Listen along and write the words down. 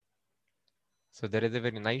So there is a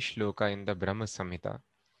very nice shloka in the Brahma Samhita,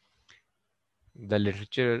 the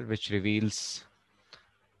literature which reveals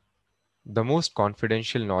the most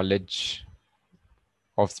confidential knowledge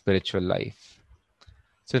of spiritual life.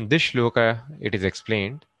 So in this shloka, it is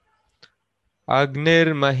explained,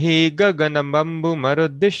 Agnirmahi gaganambambu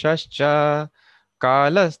maruddishascha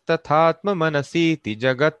kalastathatma manasiti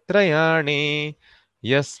jagatrayane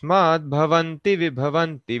yasmad bhavanti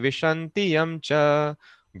vibhavanti vishanti yamcha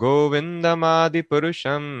govindamadi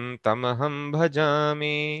purusham tamaham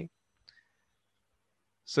bhajami.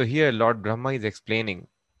 So here Lord Brahma is explaining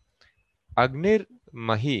Agnir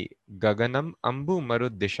Mahi Gaganam Ambu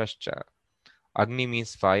Maruddishascha. Agni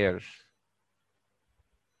means fire,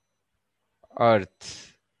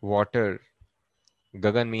 earth, water.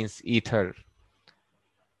 Gagan means ether.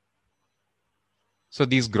 So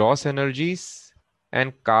these gross energies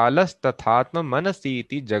and Kalas Tathatma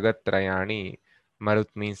Manasiti Jagatrayani. Marut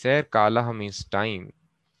means air, Kalaha means time.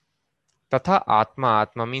 Tatha Atma,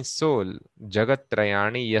 Atma means soul.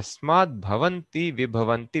 Jagatrayani Yasmad Bhavanti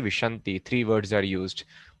Vibhavanti Vishanti. Three words are used.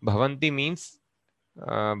 Bhavanti means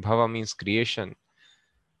Bhava means creation.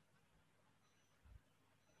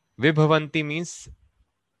 Vibhavanti means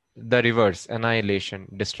the reverse, annihilation,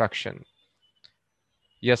 destruction.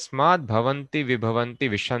 Yasmad bhavanti vibhavanti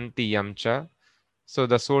vishanti yamcha. So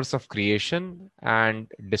the source of creation and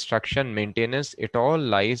destruction, maintenance, it all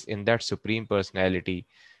lies in that Supreme Personality.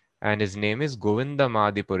 And his name is Govindam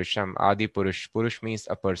Adi Purusham. Adi Purush. Purush means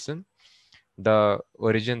a person. The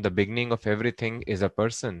origin, the beginning of everything is a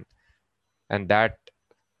person. And that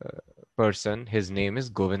person, his name is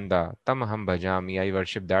Govinda. Tamaham bhajami. I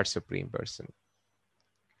worship that Supreme Person.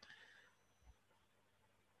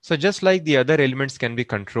 So just like the other elements can be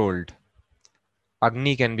controlled,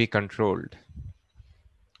 Agni can be controlled.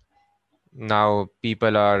 Now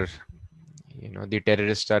people are, the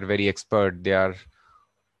terrorists are very expert. They are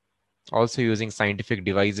also using scientific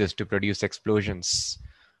devices to produce explosions.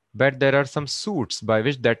 But there are some suits by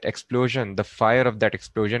which that explosion, the fire of that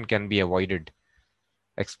explosion can be avoided.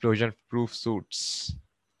 Explosion-proof suits,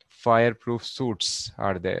 fire-proof suits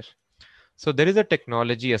are there. So there is a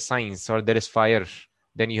technology, a science, or there is fire,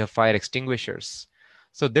 then you have fire extinguishers.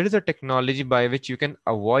 So there is a technology by which you can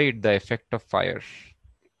avoid the effect of fire.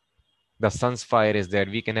 The sun's fire is there,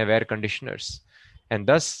 we can have air conditioners, and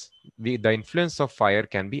thus the influence of fire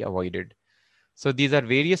can be avoided. So these are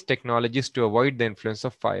various technologies to avoid the influence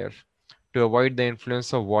of fire. To avoid the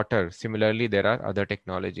influence of water, similarly, there are other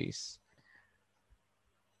technologies.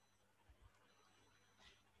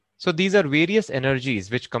 So these are various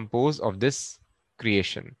energies which compose of this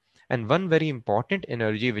creation. And one very important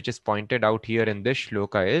energy which is pointed out here in this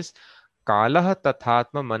shloka is Kalaha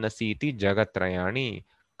Tathatma Manasiti Jagatrayani.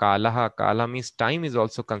 Kalaha, Kala means time is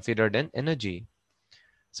also considered an energy.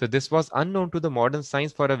 So this was unknown to the modern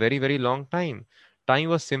science for a very, very long time. Time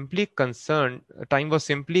was simply considered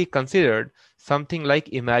something like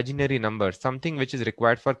imaginary number, something which is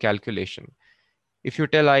required for calculation. If you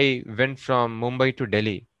tell I went from Mumbai to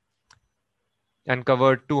Delhi and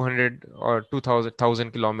covered 200 or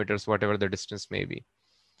 2000 kilometers, whatever the distance may be.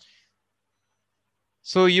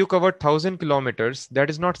 So you covered 1000 kilometers. That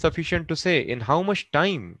is not sufficient to say in how much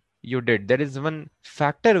time you did. There is one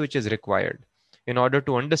factor which is required in order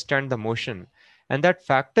to understand the motion. And that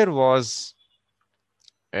factor was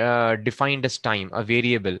defined as time, a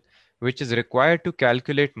variable, which is required to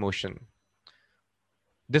calculate motion.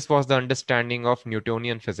 This was the understanding of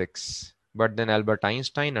Newtonian physics. But then Albert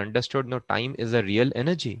Einstein understood no, time is a real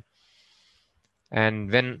energy. And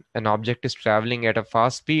when an object is traveling at a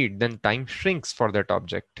fast speed, then time shrinks for that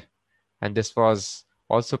object. And this was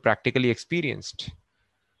also practically experienced.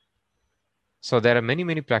 So there are many,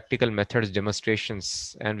 many practical methods,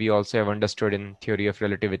 demonstrations, and we also have understood in theory of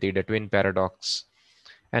relativity, the twin paradox,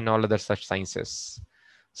 and all other such sciences.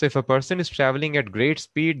 So if a person is traveling at great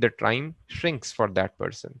speed, the time shrinks for that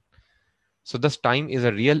person. So thus time is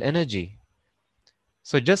a real energy.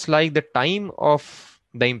 So just like the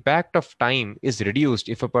impact of time is reduced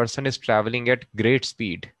if a person is traveling at great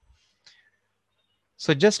speed.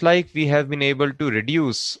 So just like we have been able to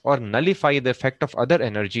reduce or nullify the effect of other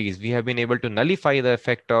energies, we have been able to nullify the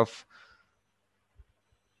effect of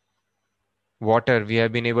water, we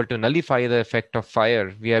have been able to nullify the effect of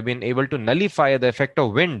fire, we have been able to nullify the effect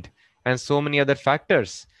of wind and so many other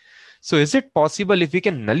factors. So is it possible if we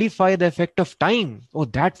can nullify the effect of time? Oh,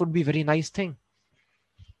 that would be a very nice thing.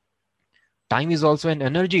 Time is also an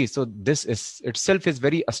energy. So this is itself is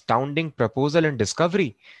very astounding proposal and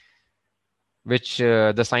discovery, which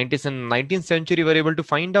the scientists in the 19th century were able to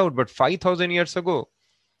find out, but 5,000 years ago.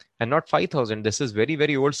 and not 5000. This is very,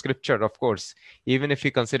 very old scripture, of course. Even if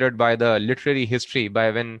we considered by the literary history,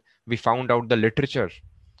 by when we found out the literature,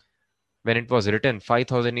 when it was written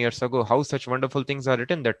 5000 years ago, how such wonderful things are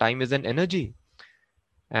written, that time is an energy.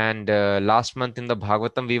 And last month in the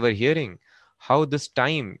Bhagavatam, we were hearing how this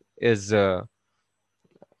time is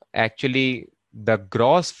actually the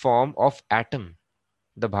gross form of atom,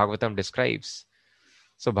 the Bhagavatam describes.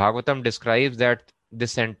 So Bhagavatam describes that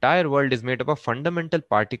this entire world is made up of fundamental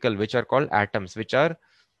particles which are called atoms, which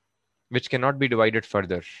cannot be divided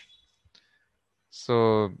further.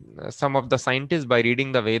 So some of the scientists, by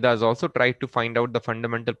reading the Vedas, also tried to find out the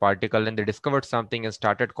fundamental particle, and they discovered something and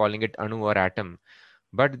started calling it anu or atom.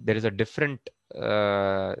 But there is a different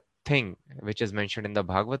thing which is mentioned in the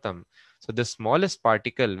Bhagavatam. So the smallest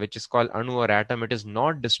particle, which is called anu or atom, it is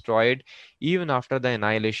not destroyed even after the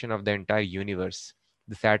annihilation of the entire universe.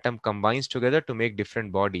 This atom combines together to make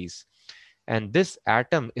different bodies. And this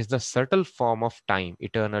atom is the subtle form of time,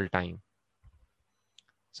 eternal time.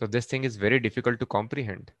 So this thing is very difficult to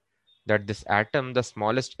comprehend, that this atom, the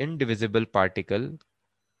smallest indivisible particle,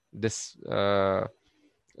 this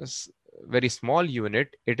very small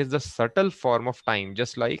unit, it is the subtle form of time,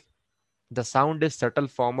 just like the sound is subtle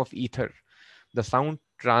form of ether. The sound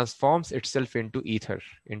transforms itself into ether,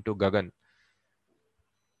 into Gagan.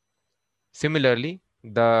 Similarly,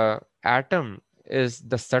 the atom is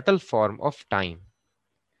the subtle form of time.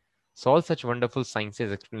 So all such wonderful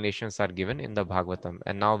sciences explanations are given in the Bhagavatam,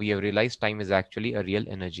 and now we have realized time is actually a real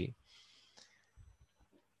energy.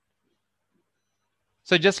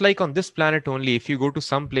 So just like on this planet only, if you go to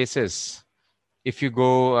some places, if you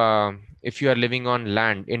go, if you are living on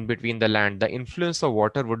land, in between the land, the influence of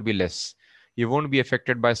water would be less. You won't be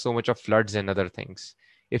affected by so much of floods and other things.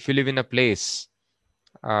 If you live in a place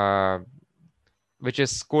uh, which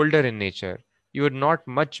is colder in nature, you would not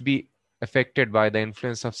much be affected by the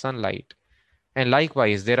influence of sunlight. And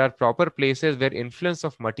likewise, there are proper places where influence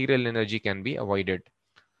of material energy can be avoided,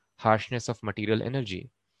 harshness of material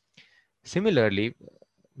energy. Similarly,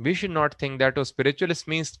 we should not think that spiritualist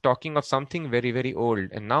means talking of something very, very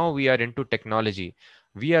old. And now we are into technology.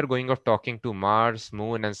 We are going of talking to Mars,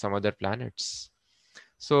 Moon, and some other planets.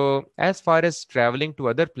 So, as far as traveling to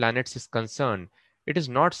other planets is concerned, it is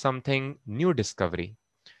not something new discovery.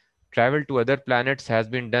 Travel to other planets has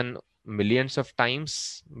been done millions of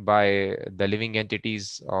times by the living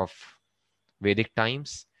entities of Vedic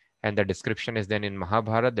times, and the description is then in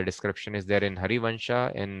Mahabharata, the description is there in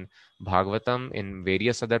Harivansha, in Bhagavatam, in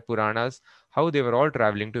various other Puranas, how they were all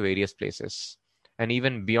traveling to various places. And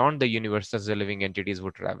even beyond the universe, as the living entities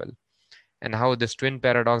would travel. And how this twin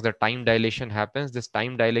paradox, the time dilation happens, this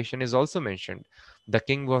time dilation is also mentioned. The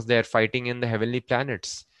king was there fighting in the heavenly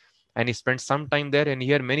planets, and he spent some time there, and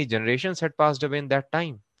here many generations had passed away in that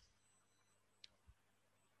time.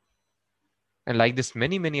 And like this,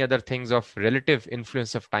 many, many other things of relative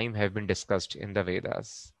influence of time have been discussed in the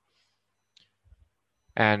Vedas.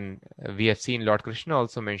 And we have seen Lord Krishna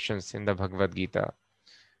also mentions in the Bhagavad Gita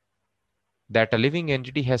that a living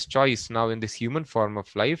entity has choice now in this human form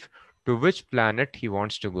of life to which planet he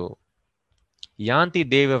wants to go. Yanti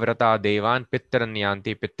devavrata devan pitran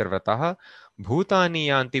yanti pitrvrataha bhutani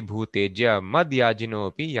yanti bhutejya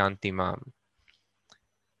madhyajinopi yanti mam.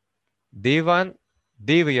 Devan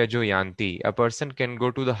Devayajo Yanti. A person can go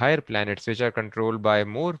to the higher planets which are controlled by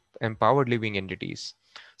more empowered living entities.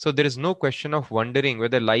 So there is no question of wondering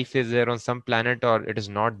whether life is there on some planet or it is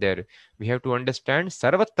not there. We have to understand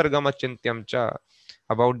Sarvatragama Chintyam Cha.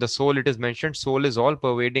 About the soul, it is mentioned soul is all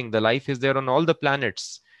pervading. The life is there on all the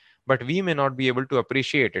planets. But we may not be able to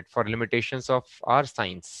appreciate it for limitations of our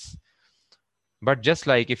science. But just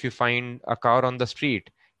like if you find a car on the street,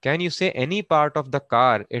 can you say any part of the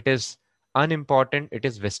car it is unimportant, it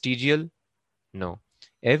is vestigial? No.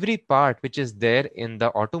 Every part which is there in the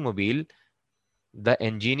automobile, the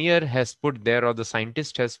engineer has put there or the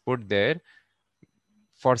scientist has put there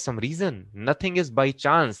for some reason. Nothing is by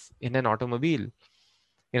chance in an automobile.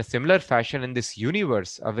 In a similar fashion, in this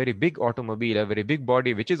universe, a very big automobile, a very big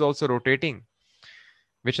body which is also rotating,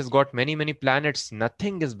 which has got many, many planets,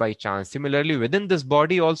 nothing is by chance. Similarly, within this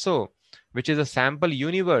body also, which is a sample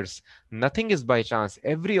universe, nothing is by chance.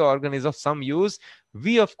 Every organ is of some use.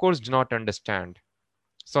 We, of course, do not understand.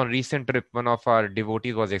 So on recent trip, one of our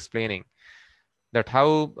devotees was explaining that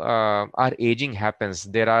how our aging happens.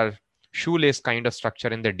 There are shoelace kind of structure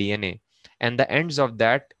in the DNA, and the ends of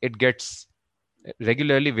that, it gets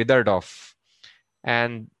regularly withered off.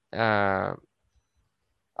 And our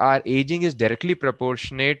aging is directly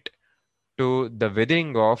proportionate to the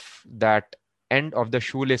withering of that end of the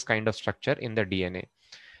shoelace kind of structure in the DNA.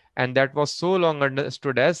 And that was so long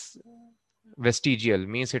understood as vestigial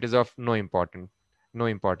means it is of no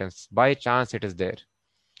importance. By chance it is there.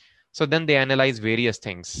 So then they analyze various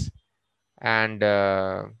things, and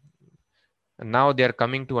now they are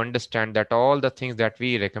coming to understand that all the things that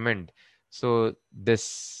we recommend, so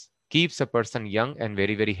this keeps a person young and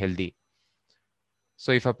very, very healthy.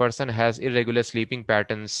 So if a person has irregular sleeping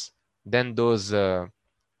patterns, then those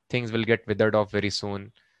things will get withered off very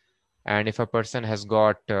soon. And if a person has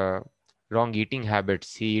got wrong eating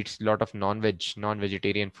habits, he eats a lot of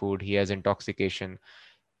non-vegetarian food, he has intoxication,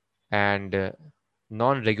 and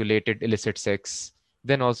non-regulated illicit sex,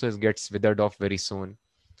 then also it gets withered off very soon.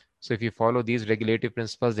 So if you follow these regulative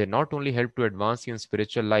principles, they not only help to advance you in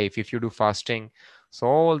spiritual life, if you do fasting, so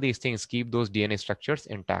all these things keep those DNA structures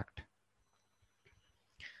intact.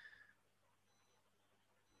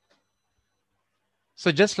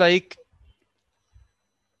 So just like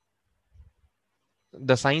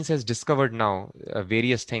the science has discovered now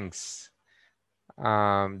various things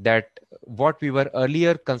that what we were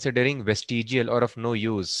earlier considering vestigial or of no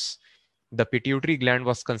use, the pituitary gland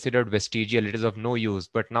was considered vestigial, it is of no use,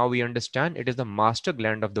 but now we understand it is the master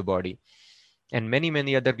gland of the body, and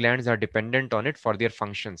many other glands are dependent on it for their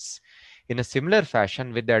functions. In a similar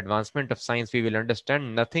fashion, with the advancement of science, we will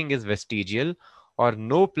understand nothing is vestigial, or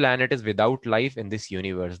no planet is without life in this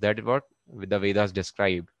universe. That is what the Vedas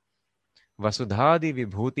described. Vasudhadi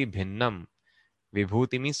vibhuti bhinnam.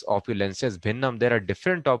 Vibhuti means opulences. Bhinnam, there are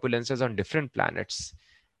different opulences on different planets.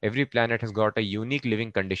 Every planet has got a unique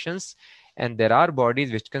living conditions, and there are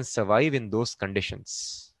bodies which can survive in those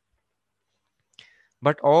conditions.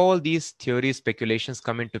 But all these theories, speculations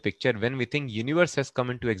come into picture when we think universe has come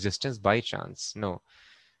into existence by chance. No.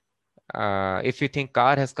 If we think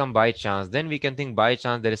car has come by chance, then we can think by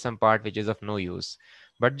chance there is some part which is of no use.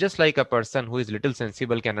 But just like a person who is little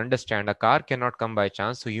sensible can understand, a car cannot come by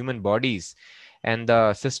chance. So human bodies and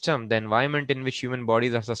the system, the environment in which human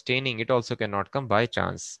bodies are sustaining, it also cannot come by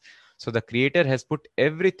chance. So the creator has put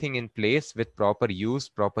everything in place with proper use,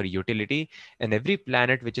 proper utility, and every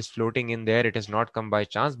planet which is floating in there, it has not come by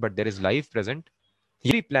chance, but there is life present.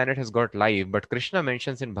 Every planet has got life, but Krishna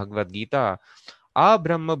mentions in Bhagavad Gita, A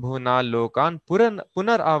Brahma Bhuna Lokan Punar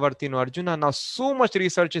Avartino Arjuna. Now, so much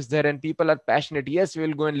research is there, and people are passionate. Yes, we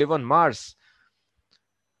will go and live on Mars.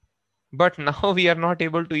 But now we are not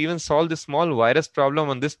able to even solve this small virus problem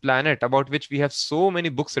on this planet, about which we have so many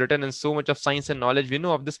books written and so much of science and knowledge we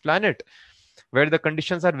know of this planet, where the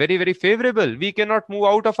conditions are very, very favorable. We cannot move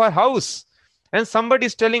out of our house. And somebody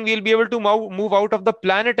is telling we'll be able to move out of the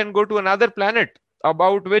planet and go to another planet,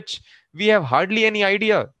 about which we have hardly any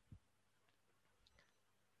idea.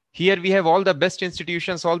 Here we have all the best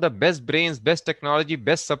institutions, all the best brains, best technology,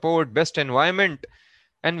 best support, best environment,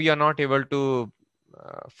 and we are not able to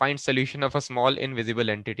find solution of a small invisible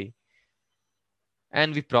entity.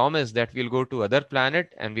 And we promise that we'll go to other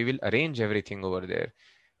planet and we will arrange everything over there.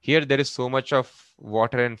 Here there is so much of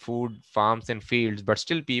water and food, farms and fields, but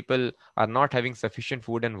still people are not having sufficient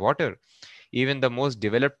food and water. Even the most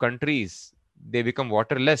developed countries, they become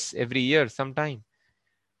waterless every year sometime.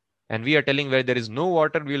 And we are telling where there is no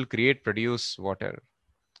water, we will produce water.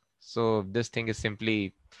 So this thing is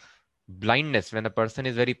simply blindness. When a person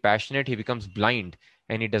is very passionate, he becomes blind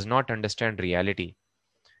and he does not understand reality.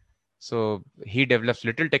 So he develops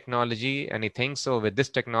little technology and he thinks, so with this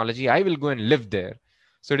technology, I will go and live there.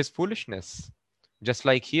 So it is foolishness. Just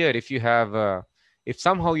like here, if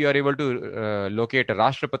somehow you are able to locate a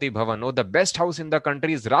Rashtrapati Bhavan, oh, the best house in the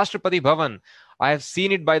country is Rashtrapati Bhavan. I have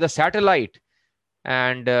seen it by the satellite.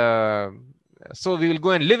 And so we will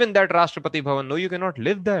go and live in that Rashtrapati Bhavan. No, you cannot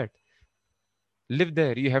live there.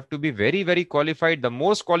 You have to be very, very qualified, the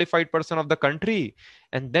most qualified person of the country,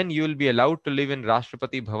 and then you will be allowed to live in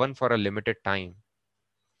Rashtrapati Bhavan for a limited time.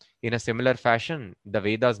 In a similar fashion, the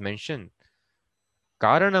Vedas mention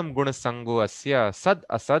Karanam Guna Sango Asya Sad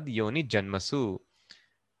Asad Yoni Janmasu.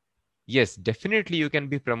 Yes, definitely you can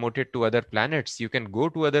be promoted to other planets. You can go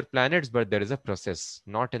to other planets, but there is a process,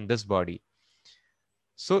 not in this body.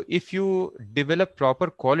 So if you develop proper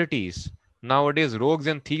qualities, nowadays rogues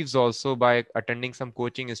and thieves also, by attending some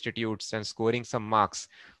coaching institutes and scoring some marks,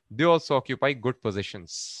 they also occupy good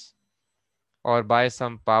positions. Or by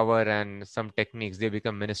some power and some techniques, they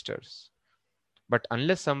become ministers. But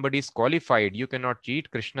unless somebody is qualified, you cannot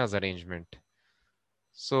cheat Krishna's arrangement.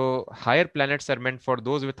 So higher planets are meant for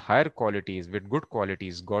those with higher qualities, with good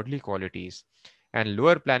qualities, godly qualities. And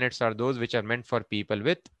lower planets are those which are meant for people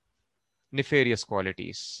with nefarious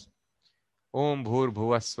qualities. Om Bhur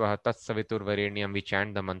Bhuvaswah Tat Savitur Varenyam, we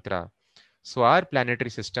chant the mantra. So our planetary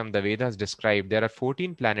system, the Vedas describe, there are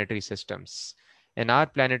 14 planetary systems. And our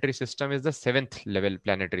planetary system is the 7th level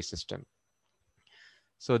planetary system.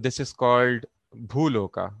 So this is called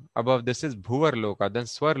Bhuloka. Above this is Bhuvarloka, then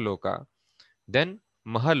Swarloka, then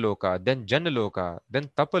Mahaloka, then Janaloka, then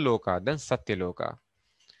Tapaloka, then Satyaloka.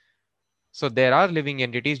 So there are living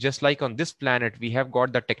entities, just like on this planet, we have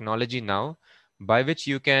got the technology now by which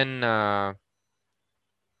you can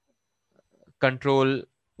control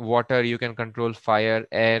water, you can control fire,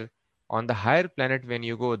 air. On the higher planet, when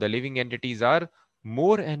you go, the living entities are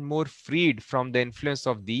more and more freed from the influence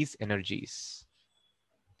of these energies.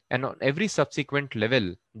 And on every subsequent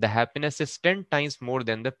level, the happiness is 10 times more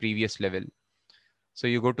than the previous level. So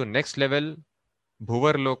you go to next level,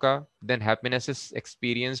 Bhuvar Loka, then happiness is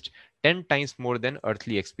experienced 10 times more than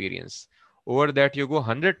earthly experience. Over that, you go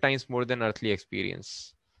 100 times more than earthly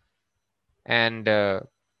experience. And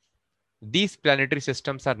these planetary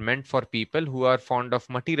systems are meant for people who are fond of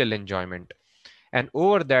material enjoyment. And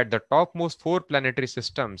over that, the topmost four planetary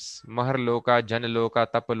systems, Maharloka, Janaloka,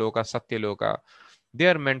 Tapaloka, Satyaloka, they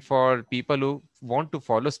are meant for people who want to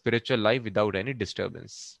follow spiritual life without any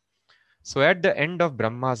disturbance. So at the end of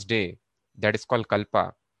Brahma's day, that is called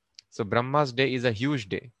Kalpa. So Brahma's day is a huge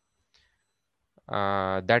day.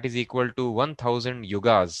 That is equal to 1000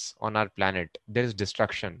 yugas on our planet. There is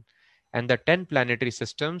destruction. And the 10 planetary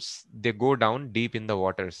systems, they go down deep in the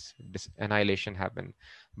waters. Annihilation happen.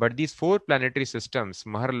 But these four planetary systems,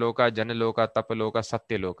 Maharloka, Janaloka, Tapaloka,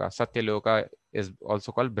 Satyaloka. Satyaloka is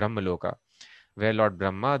also called Brahmaloka, where Lord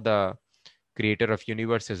Brahma, the creator of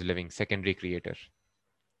universe, is living, secondary creator.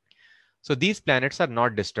 So these planets are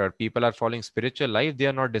not disturbed. People are following spiritual life. They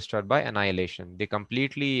are not disturbed by annihilation. They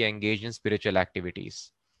completely engage in spiritual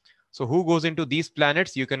activities. So who goes into these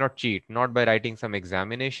planets? You cannot cheat, not by writing some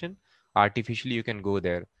examination. Artificially, you can go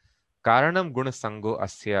there. Karanam guna sango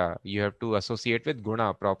asya. You have to associate with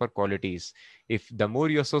guna, proper qualities. If the more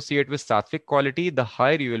you associate with sattvic quality, the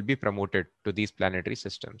higher you will be promoted to these planetary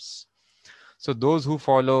systems. So those who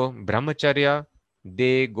follow brahmacharya,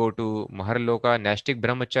 they go to Maharloka, Nashtik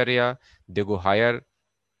brahmacharya, they go higher,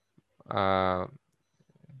 uh,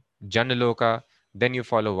 Janaloka, then you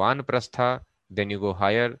follow Vanaprastha, then you go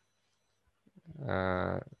higher,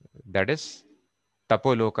 uh, that is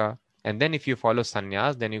Tapoloka, and then if you follow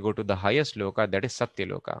Sannyas, then you go to the highest loka, that is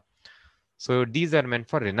Satyaloka. So these are meant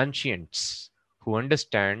for renunciants who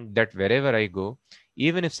understand that wherever I go,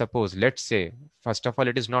 even if suppose, let's say, first of all,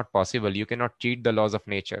 it is not possible, you cannot cheat the laws of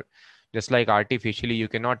nature. Just like artificially, you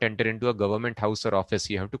cannot enter into a government house or office,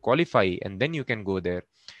 you have to qualify and then you can go there.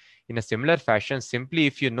 In a similar fashion, simply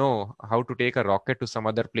if you know how to take a rocket to some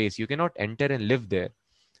other place, you cannot enter and live there.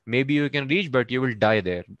 Maybe you can reach, but you will die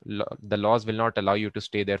there. The laws will not allow you to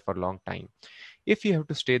stay there for a long time. If you have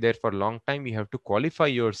to stay there for a long time, you have to qualify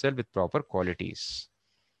yourself with proper qualities.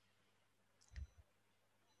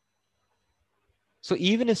 So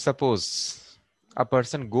even if suppose a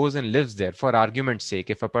person goes and lives there, for argument's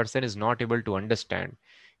sake, if a person is not able to understand,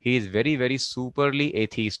 he is very, very superly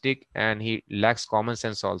atheistic and he lacks common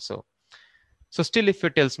sense also. So still if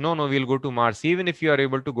it tells, no, no, we'll go to Mars, even if you are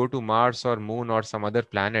able to go to Mars or Moon or some other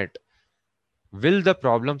planet, will the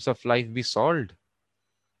problems of life be solved?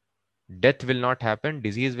 Death will not happen,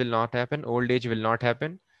 disease will not happen, old age will not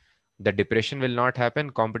happen, the depression will not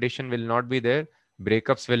happen, competition will not be there,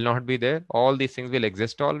 breakups will not be there. All these things will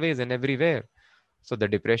exist always and everywhere. So the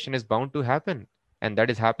depression is bound to happen. And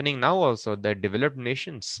that is happening now also. The developed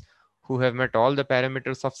nations who have met all the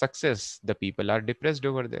parameters of success, the people are depressed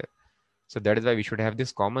over there. So that is why we should have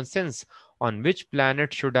this common sense. On which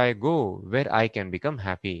planet should I go where I can become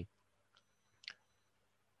happy?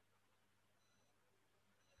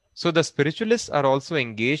 So the spiritualists are also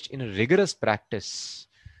engaged in rigorous practice.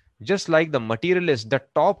 Just like the materialist, the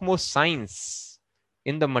topmost science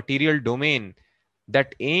in the material domain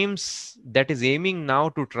that is aiming now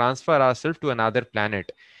to transfer ourselves to another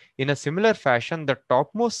planet. In a similar fashion, the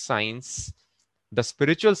topmost science, the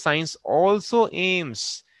spiritual science also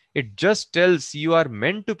aims. It just tells you are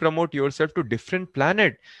meant to promote yourself to different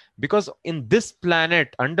planet, because in this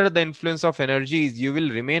planet, under the influence of energies, you will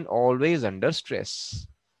remain always under stress.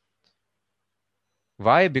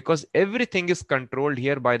 Why? Because everything is controlled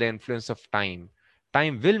here by the influence of time.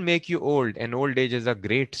 Time will make you old, and old age is a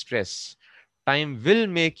great stress. Time will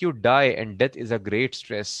make you die, and death is a great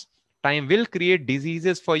stress. Time will create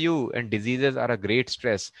diseases for you, and diseases are a great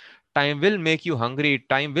stress. Time will make you hungry.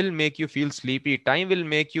 Time will make you feel sleepy. Time will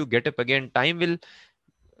make you get up again. Time will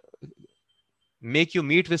make you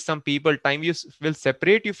meet with some people. Time will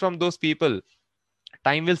separate you from those people.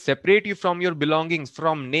 Time will separate you from your belongings,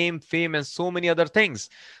 from name, fame, and so many other things.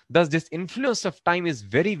 Thus, this influence of time is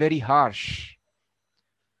very, very harsh.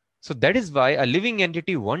 So that is why a living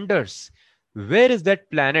entity wonders, where is that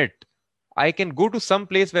planet I can go to some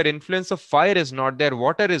place where influence of fire is not there,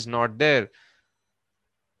 water is not there,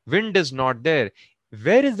 wind is not there.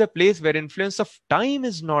 Where is the place where influence of time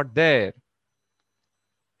is not there?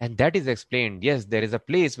 And that is explained. Yes, there is a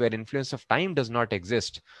place where influence of time does not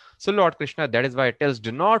exist. So Lord Krishna, that is why it tells,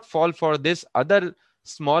 do not fall for this other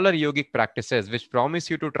smaller yogic practices which promise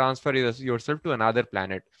you to transfer yourself to another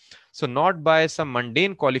planet. So not by some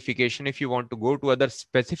mundane qualification. If you want to go to other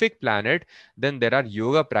specific planet, then there are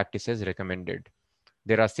yoga practices recommended.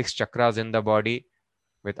 There are 6 chakras in the body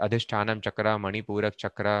with Adhishtanam chakra, Manipurak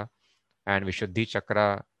chakra, and Vishuddhi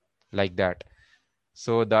chakra, like that.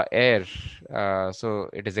 So the air, so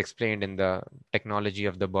it is explained in the technology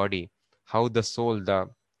of the body, how the soul, the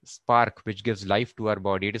spark which gives life to our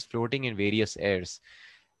body, it is floating in various airs.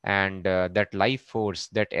 And that life force,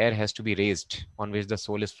 that air has to be raised on which the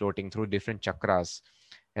soul is floating through different chakras,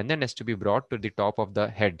 and then has to be brought to the top of the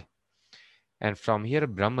head. And from here,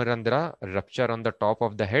 Brahmarandra, rupture on the top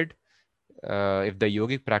of the head. If the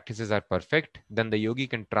yogic practices are perfect, then the yogi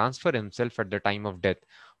can transfer himself at the time of death.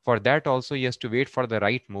 For that also, he has to wait for the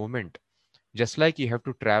right movement. Just like you have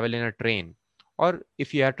to travel in a train, or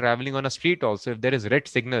if you are traveling on a street also, if there is red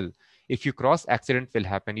signal, if you cross, accident will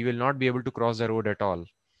happen. You will not be able to cross the road at all.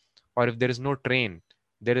 Or if there is no train,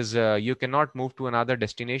 there is you cannot move to another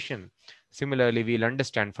destination. Similarly, we'll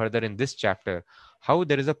understand further in this chapter how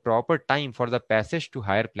there is a proper time for the passage to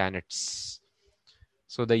higher planets.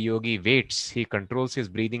 So the yogi waits, he controls his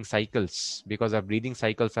breathing cycles because our breathing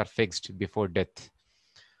cycles are fixed before death.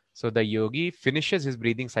 So the yogi finishes his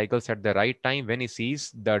breathing cycles at the right time when he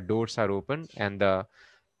sees the doors are open and the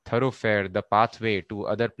thoroughfare, the pathway to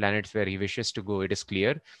other planets where he wishes to go, it is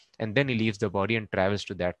clear. And then he leaves the body and travels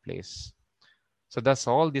to that place. So thus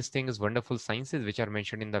all these things, wonderful sciences which are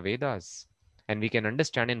mentioned in the Vedas. And we can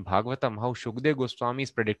understand in Bhagavatam how Shukdev Goswami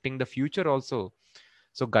is predicting the future also.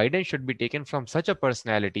 So guidance should be taken from such a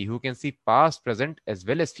personality who can see past, present, as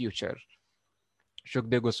well as future.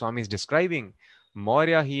 Shukdev Goswami is describing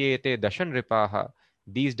Maurya Hiete Dashan Ripaha.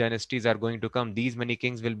 These dynasties are going to come. These many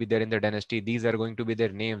kings will be there in the dynasty. These are going to be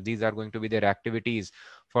their names. These are going to be their activities.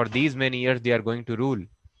 For these many years, they are going to rule.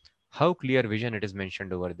 How clear vision it is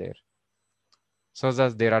mentioned over there. So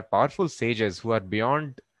thus there are powerful sages who are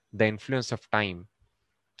beyond the influence of time.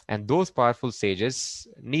 And those powerful sages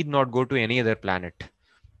need not go to any other planet.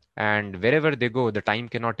 And wherever they go, the time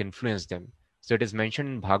cannot influence them. So it is mentioned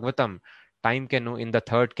in Bhagavatam, time can know in the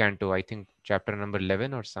third canto, I think chapter number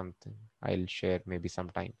 11 or something. I'll share maybe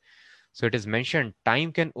sometime. So it is mentioned,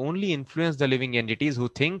 time can only influence the living entities who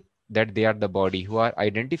think that they are the body, who are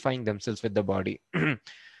identifying themselves with the body.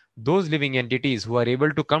 Those living entities who are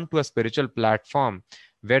able to come to a spiritual platform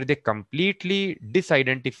where they completely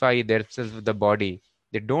disidentify themselves with the body,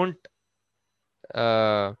 they don't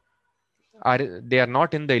uh, they are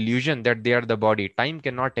not in the illusion that they are the body. Time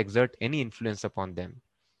cannot exert any influence upon them.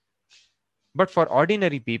 But for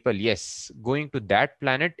ordinary people, yes, going to that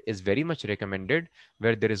planet is very much recommended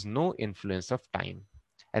where there is no influence of time.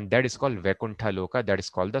 And that is called Vaikuntha Loka, that is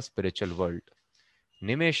called the spiritual world.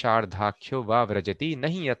 Nimeshardhakhyo va vrajati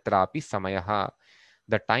nahi yatrapi samayaha.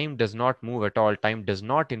 The time does not move at all. Time does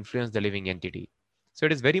not influence the living entity. So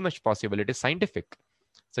it is very much possible. It is scientific.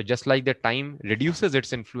 So just like the time reduces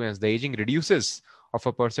its influence, the aging reduces of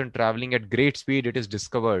a person traveling at great speed, it is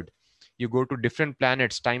discovered. You go to different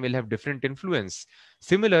planets, time will have different influence.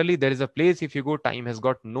 Similarly, there is a place if you go, time has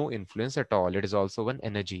got no influence at all. It is also an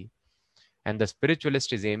energy. And the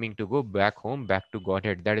spiritualist is aiming to go back home, back to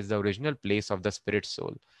Godhead. That is the original place of the spirit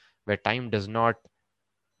soul, where time does not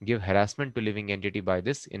give harassment to living entity by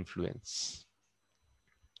this influence.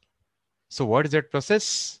 So what is that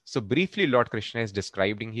process? So briefly, Lord Krishna is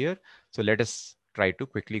describing here. So let us try to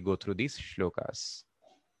quickly go through these shlokas.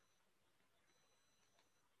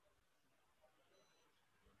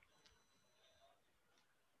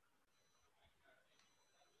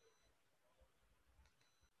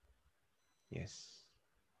 Yes.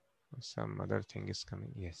 Some other thing is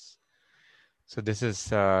coming. Yes. So this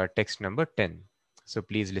is text number 10. So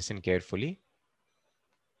please listen carefully.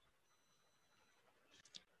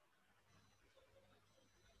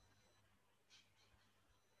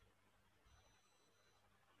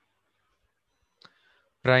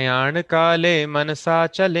 प्रयाण काले मनसा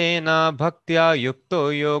चलेन भक्त्या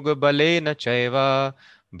युक्तो योग बलेन चैव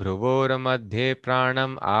भ्रुवोर मध्ये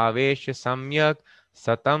प्राणम आवेश सम्यक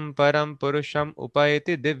सतम परम पुरुषम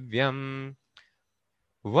उपैति दिव्यम.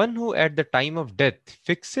 One who at the time of death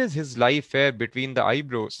fixes his life hair between the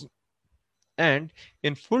eyebrows and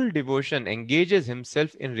in full devotion engages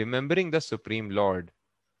himself in remembering the Supreme Lord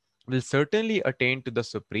will certainly attain to the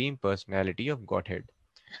Supreme Personality of Godhead.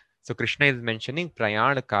 So Krishna is mentioning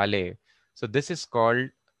Prayan Kale. So this is called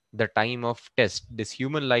the time of test. This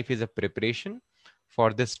human life is a preparation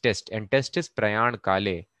for this test, and test is prayan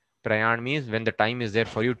kale. Prayan means when the time is there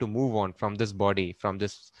for you to move on from this body, from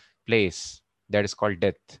this place. That is called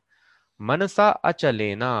death. Manasa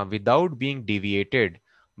achalena, without being deviated.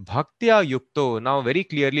 Bhaktya yukto. Now, very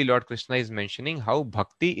clearly, Lord Krishna is mentioning how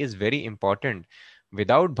bhakti is very important.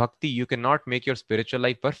 Without bhakti, you cannot make your spiritual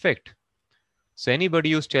life perfect. So,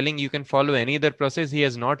 anybody who's telling you can follow any other process, he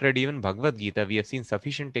has not read even Bhagavad Gita. We have seen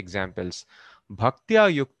sufficient examples. Bhaktya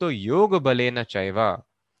yukto yoga balena chaiva.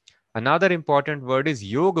 Another important word is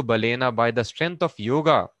yoga balena, by the strength of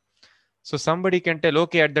yoga. So somebody can tell,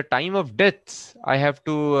 okay, at the time of death, I have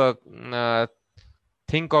to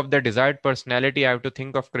think of the desired personality. I have to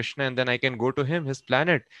think of Krishna, and then I can go to him, his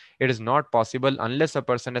planet. It is not possible unless a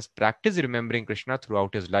person has practiced remembering Krishna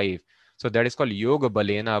throughout his life. So that is called yoga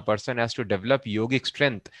balena. A person has to develop yogic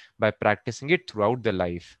strength by practicing it throughout the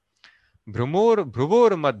life. Bhruvor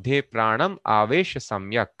madhye pranam avesh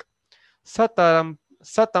samyak.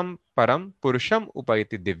 Satam param purusham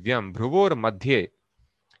upaiti divyam. Bhruvor madhye.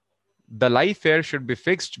 The life air should be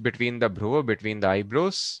fixed between the bhruva, between the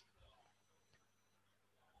eyebrows.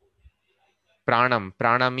 Pranam.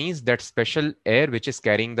 Prana means that special air which is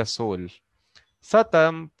carrying the soul.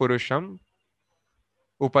 Satam Purusham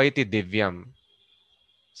Upaiti Divyam.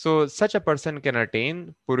 So such a person can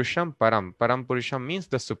attain Purusham Param. Param Purusham means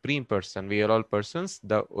the supreme person. We are all persons.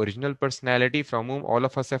 The original personality from whom all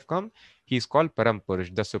of us have come, he is called Param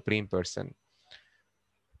Purush, the supreme person.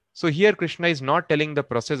 So here Krishna is not telling the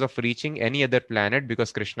process of reaching any other planet,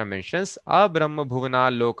 because Krishna mentions Abrahma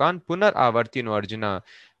Bhuvana Lokan Punar Avartino Arjuna.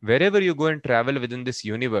 Wherever you go and travel within this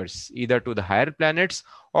universe, either to the higher planets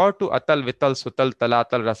or to Atal, Vital, Sutal,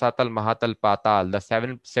 Talatal, Rasatal, Mahatal, Patal,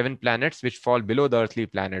 the seven planets which fall below the earthly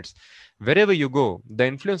planets. Wherever you go, the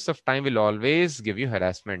influence of time will always give you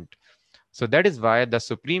harassment. So that is why the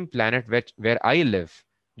supreme planet where I live,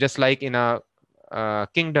 just like in a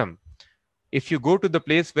kingdom, if you go to the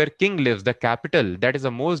place where king lives, the capital, that is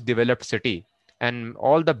the most developed city, and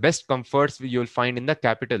all the best comforts you'll find in the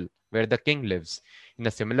capital where the king lives. In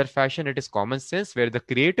a similar fashion, it is common sense, where the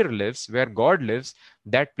creator lives, where God lives,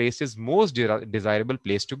 that place is most desirable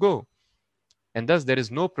place to go, and thus there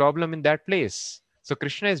is no problem in that place. So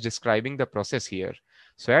Krishna is describing the process here.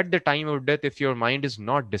 So at the time of death, if your mind is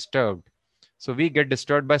not disturbed, so we get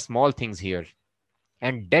disturbed by small things here,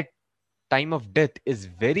 and that time of death is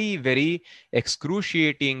very, very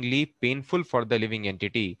excruciatingly painful for the living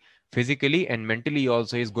entity. Physically and mentally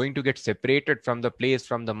also, he is going to get separated from the place,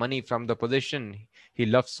 from the money, from the position he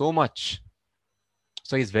loves so much.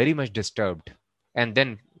 So he's very much disturbed. And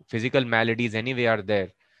then physical maladies anyway are there.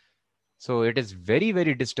 So it is very,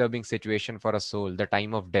 very disturbing situation for a soul, the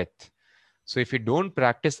time of death. So if you don't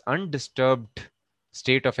practice undisturbed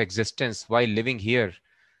state of existence while living here,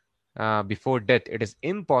 before death, it is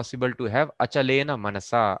impossible to have achalena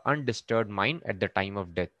manasa, undisturbed mind at the time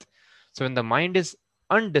of death. So when the mind is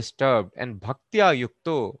undisturbed and bhaktya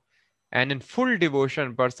yukto, and in full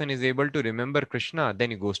devotion, person is able to remember Krishna,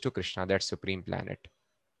 then he goes to Krishna, that supreme planet.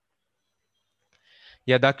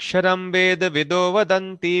 यदक्षरं वेद विदो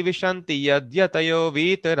वदन्ति विशन्ति यद्यतयो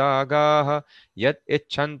वीतरागाः यत्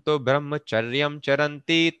इच्छन्तो ब्रह्मचर्यं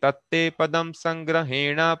चरन्ति तत्ते पदं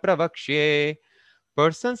संग्रहेण प्रवक्ष्ये.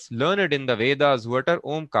 Persons learned in the Vedas who utter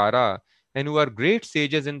Omkara and who are great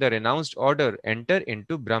sages in the renounced order enter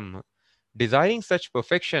into Brahma. Desiring such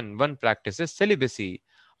perfection, one practices celibacy.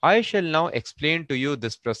 I shall now explain to you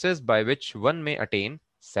this process by which one may attain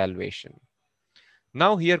salvation.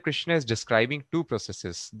 Now here Krishna is describing two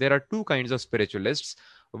processes. There are two kinds of spiritualists.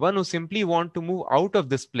 One who simply want to move out of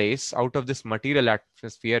this place, out of this material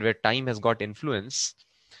atmosphere where time has got influence.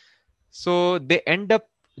 So they end up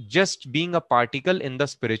just being a particle in the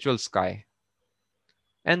spiritual sky.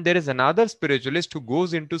 And there is another spiritualist who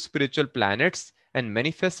goes into spiritual planets and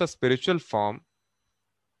manifests a spiritual form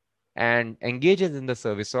and engages in the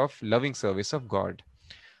service of loving service of God.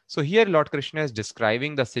 So here Lord Krishna is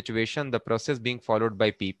describing the situation, the process being followed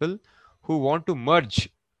by people who want to merge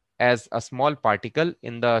as a small particle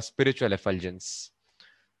in the spiritual effulgence.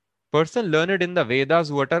 Person learned in the Vedas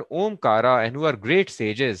who utter Omkara and who are great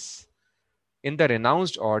sages in the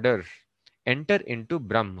renounced order enter into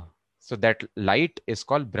Brahma. So that light is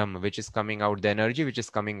called Brahma, which is coming out, the energy which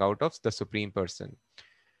is coming out of the Supreme Person.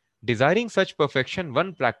 Desiring such perfection,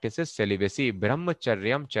 one practices celibacy,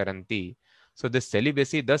 brahmacharyam charanti. So this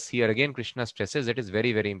celibacy, thus here again Krishna stresses it is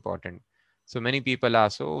very, very important. So many people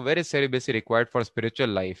ask, so where is celibacy required for spiritual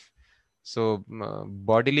life? So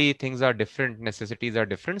bodily things are different, necessities are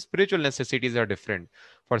different, spiritual necessities are different.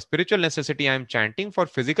 For spiritual necessity, I am chanting. For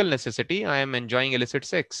physical necessity, I am enjoying illicit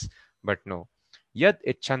sex. But no. Yad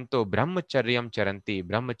icchanto brahmacharyam charanti.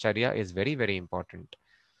 Brahmacharya is very, very important.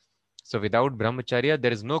 So without brahmacharya,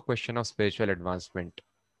 there is no question of spiritual advancement.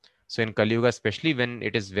 So in Kali Yuga, especially when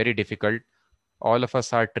it is very difficult, all of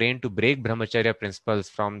us are trained to break brahmacharya principles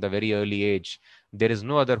from the very early age. There is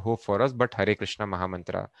no other hope for us but Hare Krishna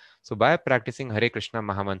Mahamantra. So by practicing Hare Krishna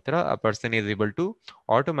Mahamantra, a person is able to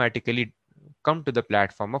automatically come to the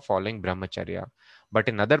platform of following brahmacharya. But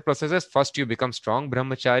in other processes, first you become strong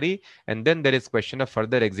brahmachari, and then there is question of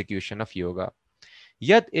further execution of yoga.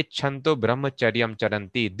 Yad icchanto brahmacharyam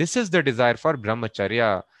charanti. This is the desire for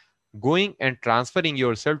brahmacharya, going and transferring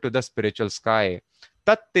yourself to the spiritual sky.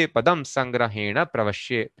 Tatte padam sangrahena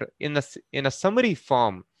pravashye. In a summary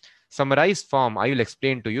form, summarized form, I will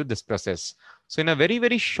explain to you this process. So in a very,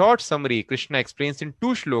 very short summary, Krishna explains in 2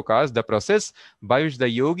 shlokas the process by which the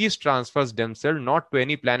yogis transfers themselves not to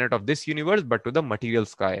any planet of this universe, but to the material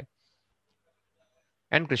sky.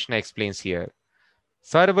 And Krishna explains here.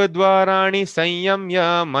 सर्वद्वाराणि संयम्य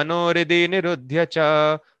मनोहृदि निरुध्य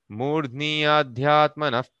च मूर्ध्नि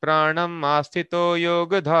आध्यात्मनः प्राणम् आस्थितो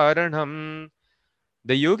योगधारणम्.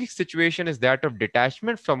 The yogic situation is that of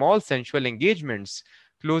detachment from all sensual engagements,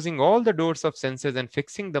 closing all the doors of senses and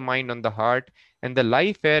fixing the mind on the heart and the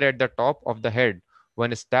life air at the top of the head.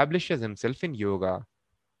 One establishes himself in yoga.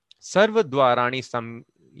 Sarvadvarani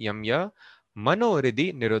samyamya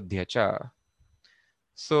manohridi niruddhya cha.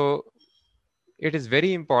 So it is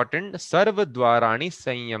very important. Sarva dwarani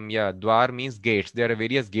sanyamya. Dwar means gates. There are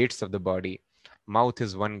various gates of the body. Mouth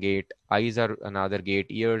is one gate, eyes are another gate,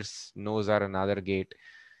 ears, nose are another gate.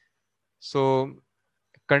 So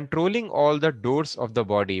controlling all the doors of the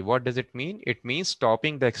body, what does it mean? It means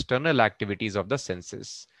stopping the external activities of the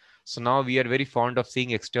senses. So now we are very fond of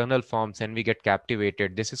seeing external forms and we get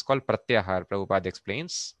captivated. This is called pratyahar, Prabhupada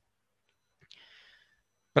explains.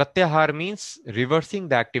 Pratyahar means reversing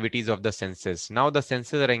the activities of the senses. Now the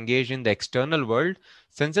senses are engaged in the external world.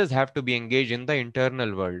 Senses have to be engaged in the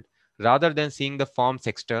internal world. Rather than seeing the forms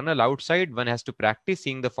external outside, one has to practice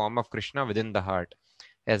seeing the form of Krishna within the heart,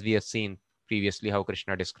 as we have seen previously how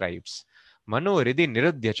Krishna describes. Mano Riddhi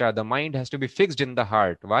Niruddhyacha, the mind has to be fixed in the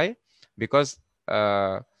heart. Why? Because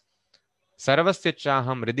Sarvasya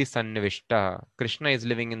Chaham Riddhi Sannivishta, Krishna is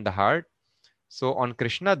living in the heart. So on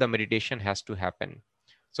Krishna, the meditation has to happen.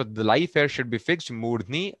 So the life air should be fixed.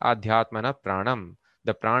 Murdhni adhyatmana pranam.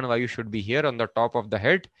 The pranavayu should be here on the top of the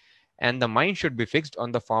head, and the mind should be fixed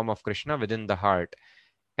on the form of Krishna within the heart.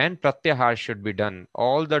 And pratyahar should be done.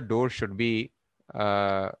 All the doors should be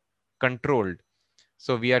controlled.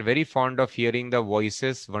 So we are very fond of hearing the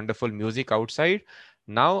voices, wonderful music outside.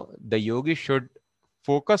 Now the yogi should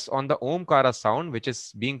focus on the omkara sound which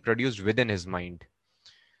is being produced within his mind.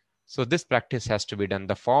 So this practice has to be done.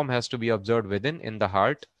 The form has to be observed within in the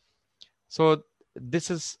heart. So this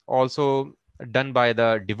is also done by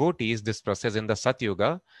the devotees, this process in the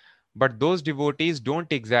Satyuga. But those devotees don't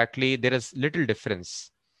exactly, there is little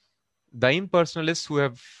difference. The impersonalists who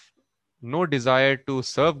have no desire to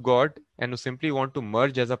serve God and who simply want to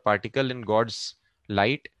merge as a particle in God's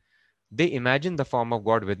light, they imagine the form of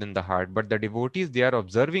God within the heart. But the devotees, they are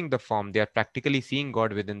observing the form, they are practically seeing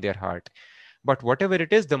God within their heart. But whatever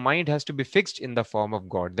it is, the mind has to be fixed in the form of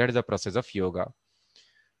God. That is the process of yoga.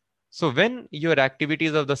 So when your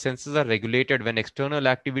activities of the senses are regulated, when external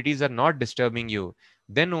activities are not disturbing you,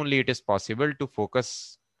 then only it is possible to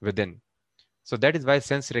focus within. So that is why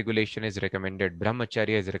sense regulation is recommended.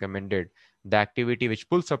 Brahmacharya is recommended. The activity which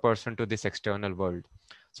pulls a person to this external world.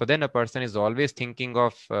 So then a person is always thinking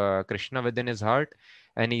of Krishna within his heart,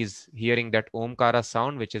 and he's hearing that Omkara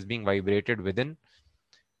sound which is being vibrated within,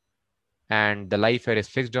 and the life air is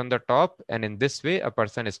fixed on the top, and in this way a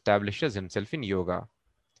person establishes himself in yoga.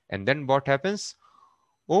 And then what happens?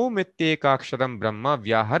 Om ityekaksharam brahma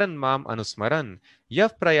vyaharan mam anusmaran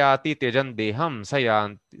yav prayati tejan deham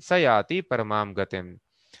sayati paramam gatim.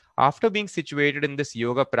 After being situated in this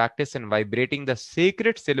yoga practice and vibrating the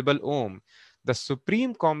sacred syllable Om, the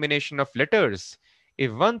supreme combination of letters,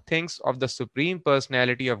 if one thinks of the supreme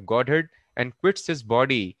personality of Godhead and quits his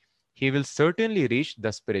body, he will certainly reach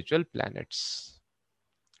the spiritual planets.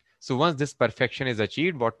 So once this perfection is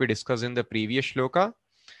achieved, what we discussed in the previous shloka,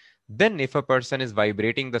 then if a person is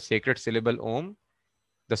vibrating the sacred syllable Om,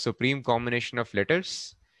 the supreme combination of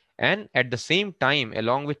letters, and at the same time,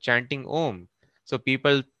 along with chanting Om, so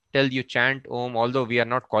people tell you chant Om, although we are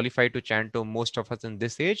not qualified to chant Om, most of us in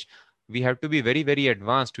this age, we have to be very, very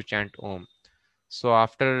advanced to chant Om. So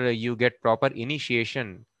after you get proper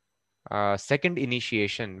initiation, second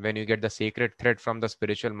initiation, when you get the sacred thread from the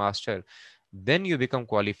spiritual master, then you become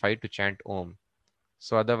qualified to chant Om.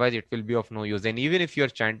 So otherwise it will be of no use. And even if you are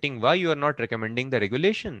chanting, why you are not recommending the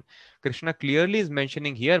regulation? Krishna clearly is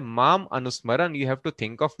mentioning here, Mam Anusmaran, you have to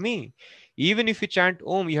think of me. Even if you chant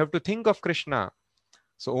Om, you have to think of Krishna.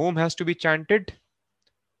 So Om has to be chanted,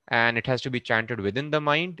 and it has to be chanted within the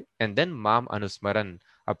mind, and then Mam Anusmaran,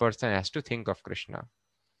 a person has to think of Krishna.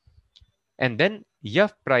 And then Yah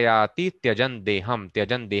Prayati Tyajan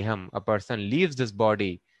Deham, a person leaves this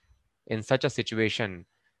body in such a situation,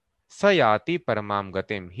 Sayati Paramam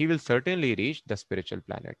Gatim, he will certainly reach the spiritual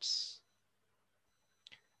planets.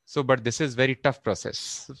 So, but this is very tough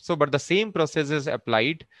process. So, but the same process is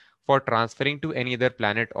applied for transferring to any other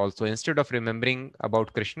planet also. Instead of remembering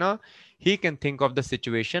about Krishna, he can think of the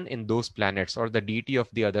situation in those planets or the deity of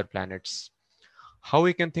the other planets. How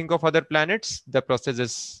he can think of other planets? The process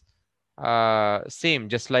is same.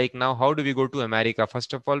 Just like now, how do we go to America?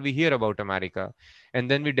 First of all, we hear about America,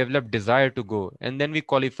 and then we develop desire to go, and then we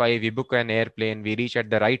qualify, we book an airplane, we reach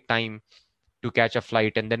at the right time to catch a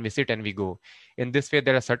flight, and then we sit and we go. In this way,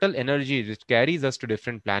 there are subtle energies which carries us to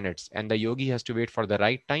different planets, and the yogi has to wait for the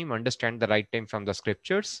right time, understand the right time from the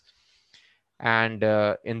scriptures, and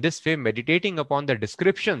in this way, meditating upon the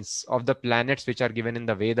descriptions of the planets which are given in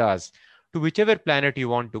the Vedas, to whichever planet you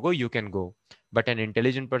want to go, you can go. But an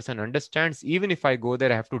intelligent person understands, even if I go there,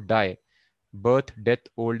 I have to die. Birth, death,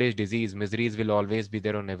 old age, disease, miseries will always be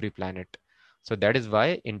there on every planet. So that is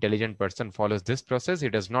why intelligent person follows this process. He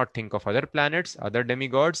does not think of other planets, other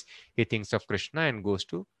demigods. He thinks of Krishna and goes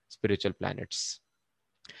to spiritual planets.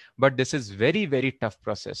 But this is very, very tough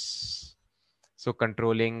process. So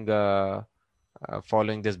controlling,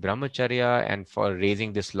 following this brahmacharya and for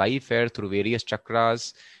raising this life air through various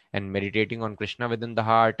chakras and meditating on Krishna within the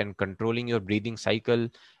heart and controlling your breathing cycle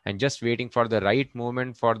and just waiting for the right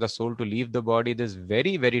moment for the soul to leave the body. This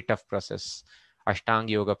very, very tough process, Ashtanga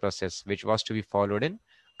Yoga process, which was to be followed in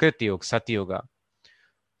Kriti Yoga, Sati Yoga.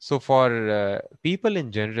 So for people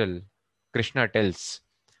in general, Krishna tells,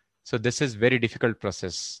 so this is very difficult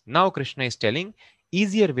process. Now Krishna is telling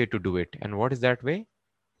easier way to do it. And what is that way?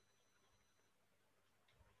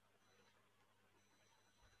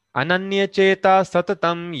 अनन्यचेता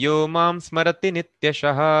सततं यो मां स्मरति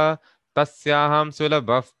नित्यशः तस्याहं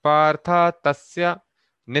सुलभः पार्थ तस्य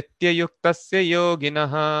नित्ययुक्तस्य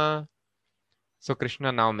योगिनः. So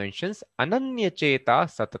Krishna now mentions Ananya Cheta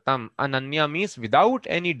Satatam. Ananya means without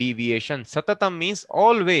any deviation. Satatam means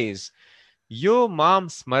always. Yo Mam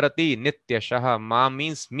Smarati Nityashaha. Mam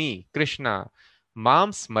means me, Krishna.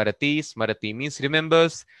 Mam Smarati. Smarati means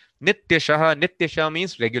remembers. Nityashaha. Nityashaha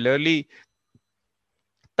means regularly.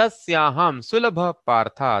 Tasyaham Sulabha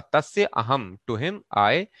Partha. Tasya Aham. To him,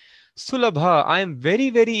 I. Sulabha. I am very,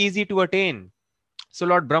 very easy to attain. So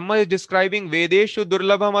Lord Brahma is describing Vedeshu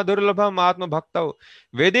Durlabham Adurlabham Atma Bhaktav.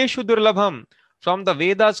 Vedeshu Durlabham. From the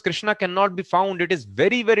Vedas, Krishna cannot be found. It is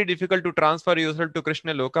very, very difficult to transfer yourself to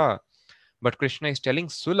Krishna Loka. But Krishna is telling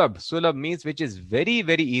Sulabh. Sulabh means which is very,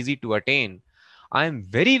 very easy to attain. I am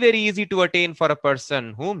very, very easy to attain for a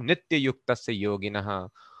person whom Nitya Yuktasya Yoginaha,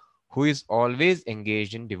 who is always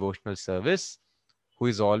engaged in devotional service, who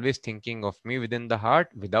is always thinking of me within the heart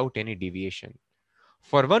without any deviation.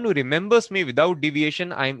 For one who remembers me without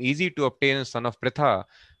deviation, I am easy to obtain a son of Pritha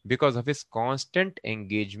because of his constant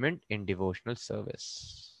engagement in devotional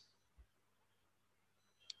service.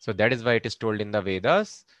 So that is why it is told in the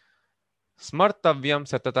Vedas, Smartavyam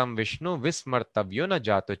Satatam Vishnu Vismartavyo na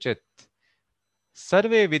Jatuchit.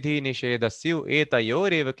 Sarve Vidhi Nishedasyu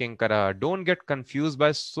Etayoreva Kinkara. Don't get confused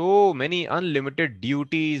by so many unlimited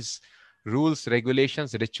duties, rules,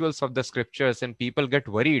 regulations, rituals of the scriptures, and people get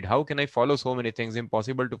worried. How can I follow so many things?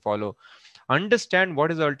 Impossible to follow. Understand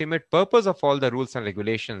what is the ultimate purpose of all the rules and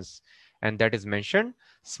regulations. And that is mentioned.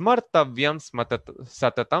 Smartavyam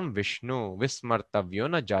Satatam Vishnu Vismartavyo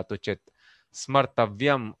na Jatuchit.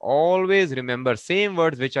 Smartavyam. Always remember. Same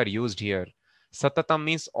words which are used here. Satatam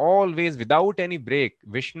means always, without any break.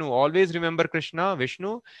 Vishnu, always remember Krishna.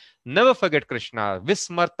 Vishnu, never forget Krishna.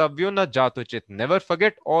 Vismartavyo na jatuchit. Never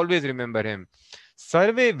forget, always remember him.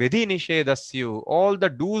 Sarve vidhi nishedasyu. All the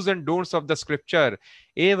do's and don'ts of the scripture.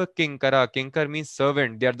 Eva kinkara. Kinkar means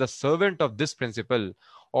servant. They are the servant of this principle.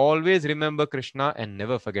 Always remember Krishna and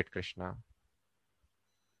never forget Krishna.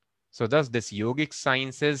 So thus, this yogic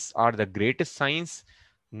sciences are the greatest science.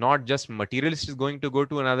 Not just materialist is going to go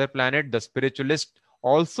to another planet, the spiritualist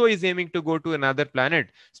also is aiming to go to another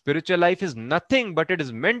planet. Spiritual life is nothing but it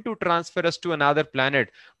is meant to transfer us to another planet,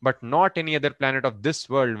 but not any other planet of this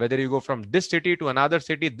world. Whether you go from this city to another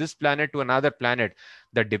city, this planet to another planet,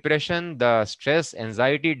 the depression, the stress,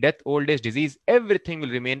 anxiety, death, old age, disease, everything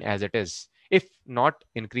will remain as it is, if not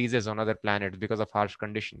increases on other planets because of harsh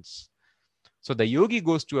conditions. So the yogi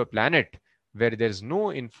goes to a planet where there is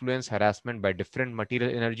no influence harassment by different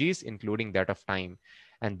material energies, including that of time.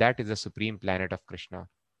 And that is the supreme planet of Krishna.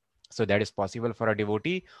 So that is possible for a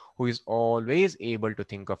devotee who is always able to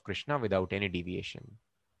think of Krishna without any deviation.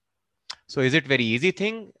 So is it very easy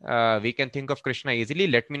thing? We can think of Krishna easily.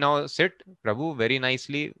 Let me now sit, Prabhu, very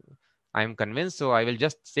nicely. I am convinced, so I will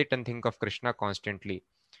just sit and think of Krishna constantly.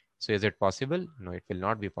 So is it possible? No, it will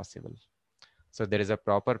not be possible. So there is a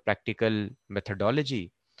proper practical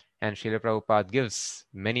methodology, and Srila Prabhupada gives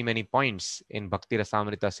many, many points in Bhakti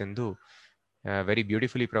Rasamrita Sindhu. Very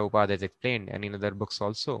beautifully Prabhupada has explained, and in other books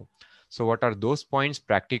also. So what are those points,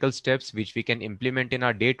 practical steps which we can implement in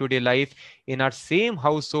our day-to-day life, in our same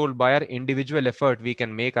household? By our individual effort, we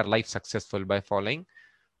can make our life successful by following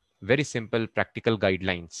very simple practical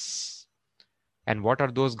guidelines. And what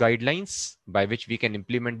are those guidelines by which we can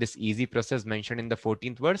implement this easy process mentioned in the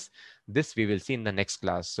 14th verse? This we will see in the next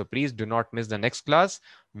class. So please do not miss the next class.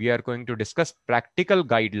 We are going to discuss practical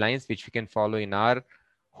guidelines which we can follow in our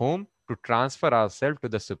home to transfer ourselves to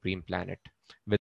the supreme planet. With